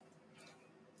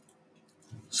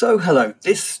Hello.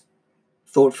 This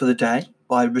thought for the day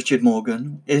by Richard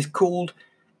Morgan is called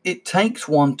It Takes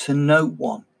One to Know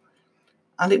One.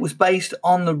 And it was based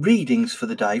on the readings for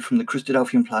the day from the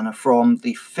Christadelphian Planner from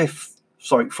the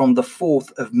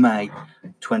 4th of May,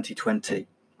 2020.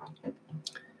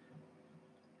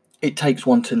 It takes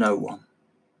one to know one.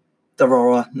 There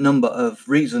are a number of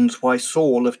reasons why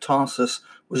Saul of Tarsus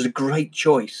was a great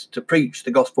choice to preach the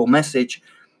gospel message.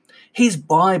 His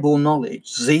Bible knowledge,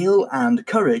 zeal and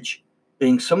courage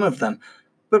being some of them,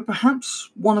 but perhaps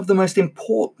one of the most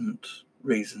important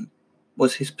reasons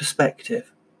was his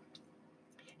perspective.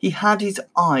 He had his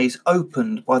eyes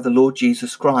opened by the Lord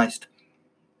Jesus Christ.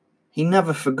 He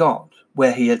never forgot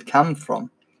where he had come from.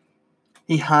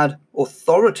 He had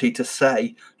authority to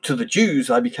say, "To the Jews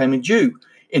I became a Jew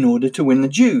in order to win the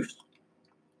Jews.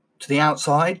 To the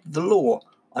outside, the law,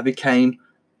 I became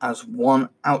as one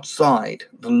outside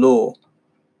the law."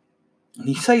 And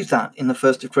he says that in the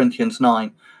 1st of Corinthians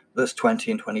 9, verse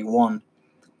 20 and 21.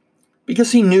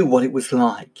 Because he knew what it was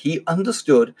like. He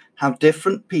understood how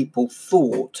different people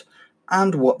thought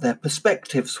and what their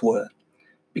perspectives were,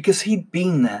 because he'd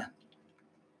been there.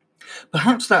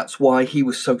 Perhaps that's why he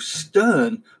was so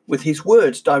stern with his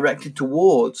words directed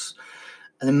towards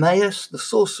Elymas the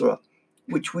sorcerer,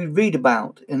 which we read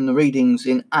about in the readings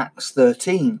in Acts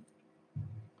 13.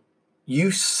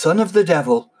 "You son of the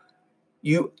devil,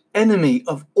 you enemy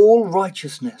of all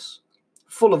righteousness,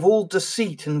 full of all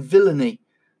deceit and villainy,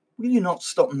 will you not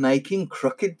stop making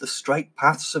crooked the straight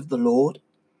paths of the Lord?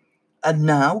 And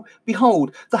now,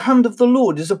 behold, the hand of the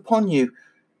Lord is upon you,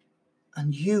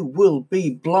 and you will be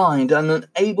blind and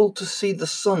unable to see the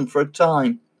sun for a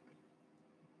time."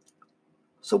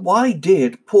 So why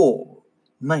did Paul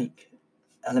make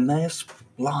Elymas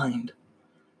blind?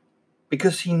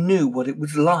 Because he knew what it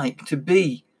was like to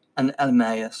be an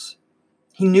Elymas.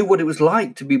 He knew what it was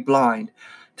like to be blind,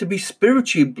 to be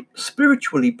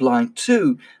spiritually blind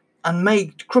too, and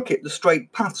made crooked the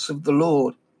straight paths of the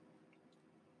Lord.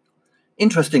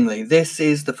 Interestingly, this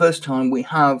is the first time we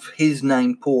have his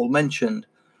name, Paul, mentioned.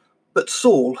 But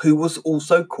Saul, who was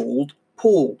also called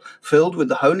Paul, filled with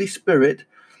the Holy Spirit,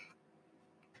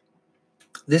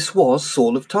 this was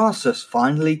Saul of Tarsus,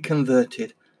 finally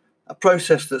converted, a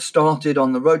process that started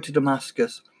on the road to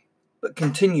Damascus, but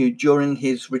continued during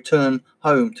his return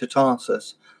home to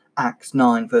Tarsus, Acts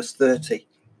 9, verse 30.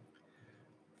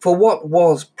 For what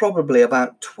was probably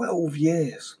about 12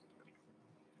 years.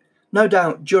 No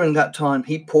doubt during that time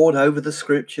he pored over the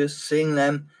scriptures, seeing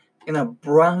them in a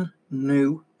brand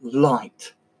new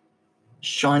light,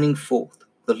 shining forth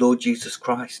the Lord Jesus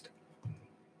Christ.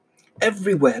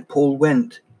 Everywhere Paul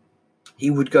went, he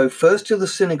would go first to the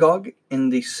synagogue in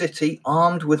the city,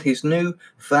 armed with his new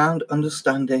found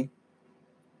understanding.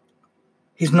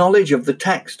 His knowledge of the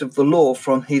text of the law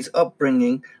from his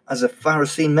upbringing as a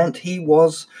Pharisee meant he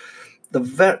was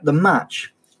the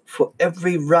match for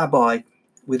every rabbi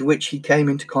with which he came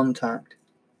into contact.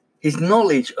 His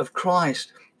knowledge of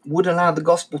Christ would allow the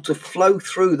gospel to flow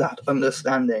through that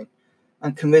understanding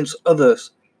and convince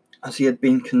others as he had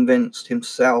been convinced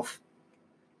himself.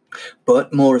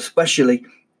 But more especially,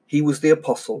 he was the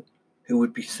apostle who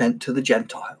would be sent to the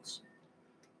Gentiles.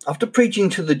 After preaching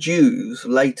to the Jews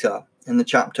later in the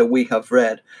chapter we have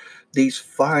read, these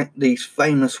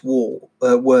famous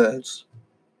words,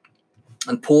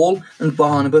 "And Paul and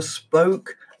Barnabas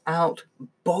spoke out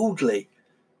boldly,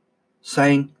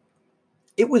 saying,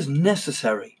 'It was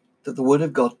necessary that the word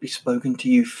of God be spoken to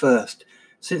you first.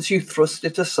 Since you thrust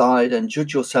it aside and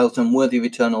judge yourselves unworthy of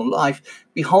eternal life,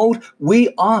 behold, we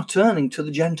are turning to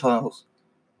the Gentiles.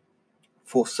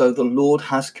 For so the Lord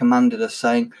has commanded us,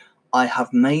 saying, I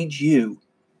have made you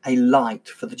a light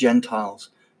for the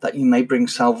Gentiles, that you may bring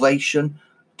salvation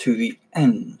to the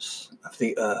ends of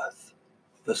the earth.'"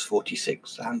 Verse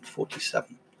 46 and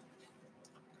 47.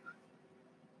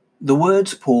 The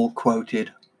words Paul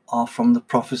quoted are from the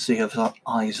prophecy of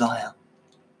Isaiah,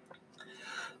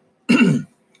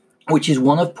 which is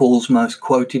one of Paul's most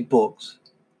quoted books,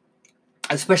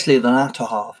 especially the latter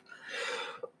half.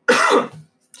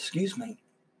 Excuse me.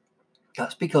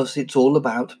 That's because it's all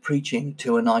about preaching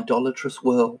to an idolatrous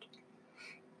world.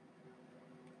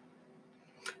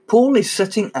 Paul is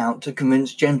setting out to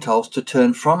convince Gentiles to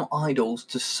turn from idols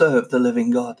to serve the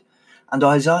living God. And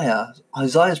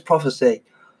Isaiah's prophecy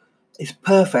is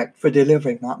perfect for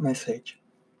delivering that message.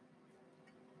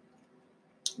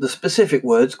 The specific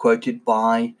words quoted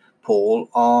by Paul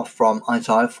are from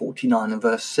Isaiah 49 and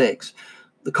verse 6.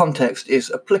 The context is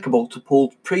applicable to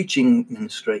Paul's preaching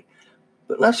ministry,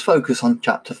 but let's focus on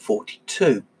chapter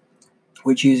 42,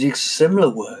 which uses similar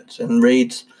words and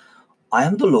reads, "I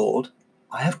am the Lord,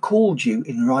 I have called you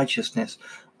in righteousness,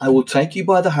 I will take you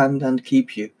by the hand and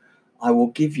keep you. I will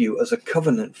give you as a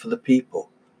covenant for the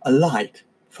people, a light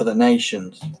for the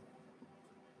nations.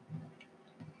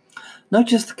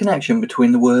 Notice the connection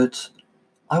between the words,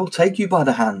 I will take you by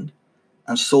the hand,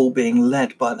 and Saul being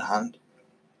led by the hand.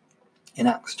 In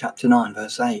Acts chapter 9,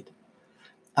 verse 8.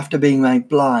 After being made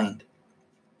blind.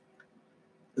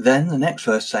 Then the next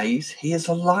verse says, he is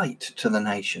a light to the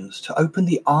nations, to open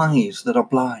the eyes that are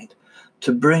blind,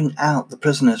 to bring out the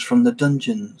prisoners from the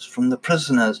dungeons, from the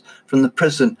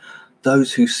prison,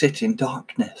 those who sit in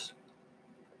darkness.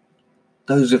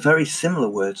 Those are very similar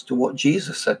words to what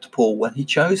Jesus said to Paul when he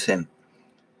chose him.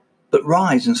 But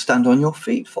rise and stand on your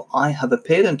feet, for I have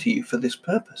appeared unto you for this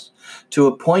purpose, to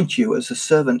appoint you as a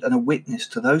servant and a witness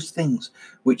to those things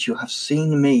which you have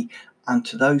seen me, and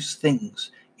to those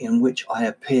things in which I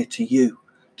appear to you,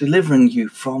 delivering you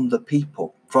from the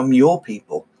people, from your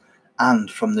people,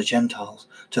 and from the Gentiles,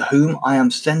 to whom I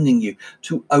am sending you,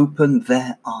 to open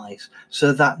their eyes,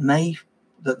 so that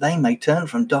they may turn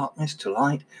from darkness to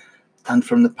light, and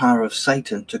from the power of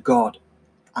Satan to God.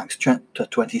 Acts chapter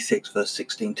 26, verse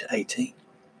 16 to 18.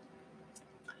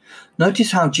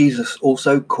 Notice how Jesus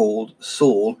also called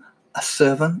Saul a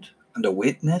servant and a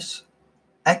witness,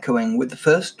 echoing with the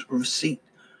first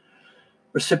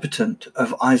recipient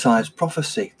of Isaiah's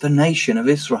prophecy, the nation of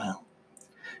Israel,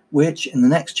 which in the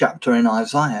next chapter in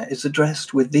Isaiah is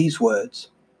addressed with these words,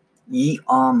 Ye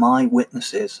are my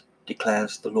witnesses,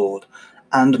 declares the Lord,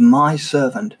 and my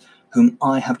servant whom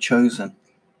I have chosen.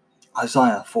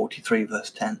 Isaiah 43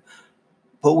 verse 10.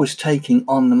 Paul was taking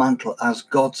on the mantle as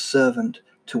God's servant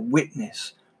to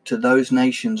witness to those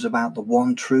nations about the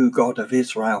one true God of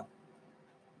Israel.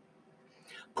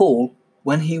 Paul,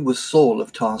 when he was Saul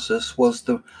of Tarsus, was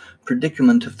the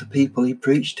predicament of the people he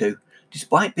preached to.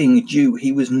 Despite being a Jew,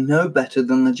 he was no better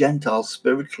than the Gentiles,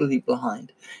 spiritually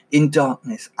blind, in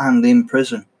darkness and in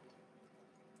prison.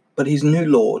 But his new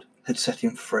Lord had set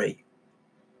him free.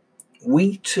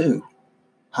 We too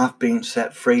have been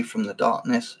set free from the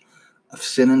darkness of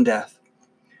sin and death.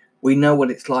 We know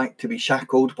what it's like to be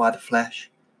shackled by the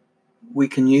flesh. We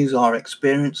can use our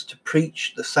experience to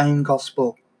preach the same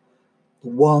gospel,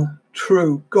 the one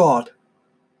true God,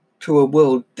 to a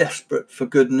world desperate for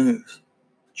good news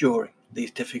during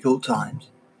these difficult times.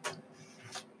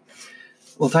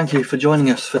 Well, thank you for joining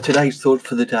us for today's thought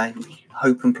for the day. We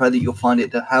hope and pray that you'll find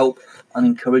it to help and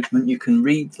encouragement. You can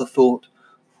read the thought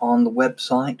on the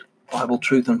website,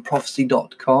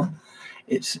 BibleTruthAndProphecy.com.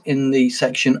 It's in the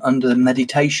section under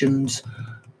Meditations,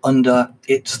 under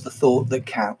It's the Thought That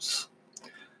Counts.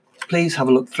 Please have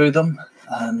a look through them.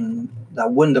 They're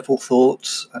wonderful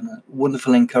thoughts and a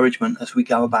wonderful encouragement as we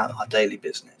go about our daily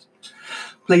business.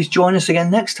 Please join us again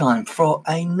next time for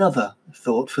another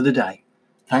thought for the day.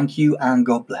 Thank you and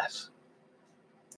God bless.